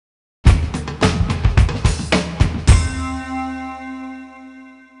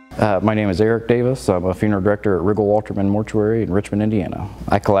My name is Eric Davis. I'm a funeral director at Riggle-Waltermann Mortuary in Richmond, Indiana.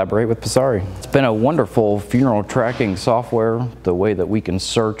 I collaborate with Passare. It's been a wonderful funeral tracking software, the way that we can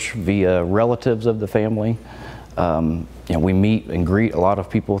search via relatives of the family. We meet and greet a lot of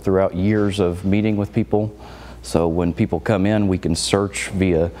people throughout years of meeting with people. So when people come in, we can search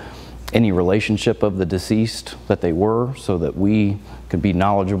via any relationship of the deceased that they were so that we can be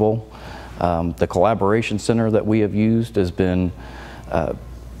knowledgeable. The collaboration center that we have used has been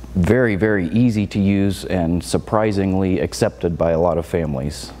very, very easy to use and surprisingly accepted by a lot of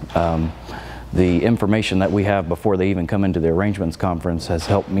families. The information that we have before they even come into the arrangements conference has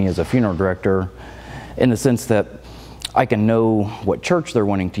helped me as a funeral director in the sense that I can know what church they're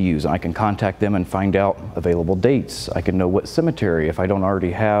wanting to use. I can contact them and find out available dates. I can know what cemetery, if I don't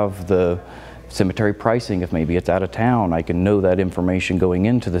already have the cemetery pricing, if maybe it's out of town, I can know that information going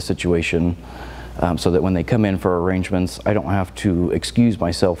into the situation so that when they come in for arrangements, I don't have to excuse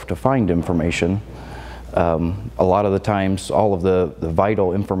myself to find information. A lot of the times, all of the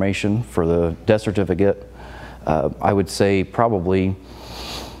vital information for the death certificate, I would say probably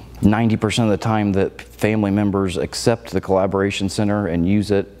 90% of the time that family members accept the collaboration center and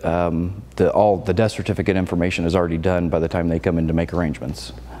use it, all the death certificate information is already done by the time they come in to make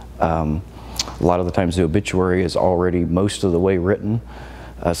arrangements. A lot of the times the obituary is already most of the way written,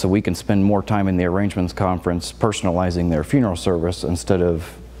 so we can spend more time in the arrangements conference personalizing their funeral service instead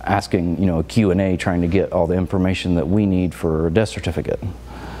of asking a Q&A trying to get all the information that we need for a death certificate.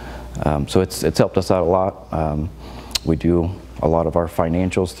 So it's helped us out a lot. We do a lot of our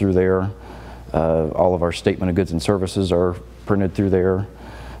financials through there. All of our statement of goods and services are printed through there.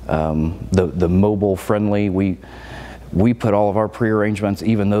 The mobile friendly, we put all of our pre-arrangements,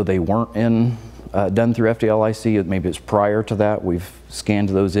 even though they weren't done through FDLIC, maybe it's prior to that, we've scanned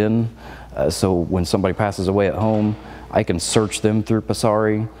those in. So when somebody passes away at home, I can search them through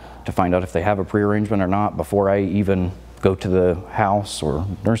Passare to find out if they have a pre-arrangement or not before I even go to the house or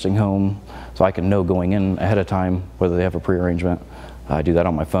nursing home, so I can know going in ahead of time whether they have a pre-arrangement. I do that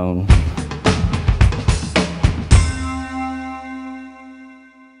on my phone.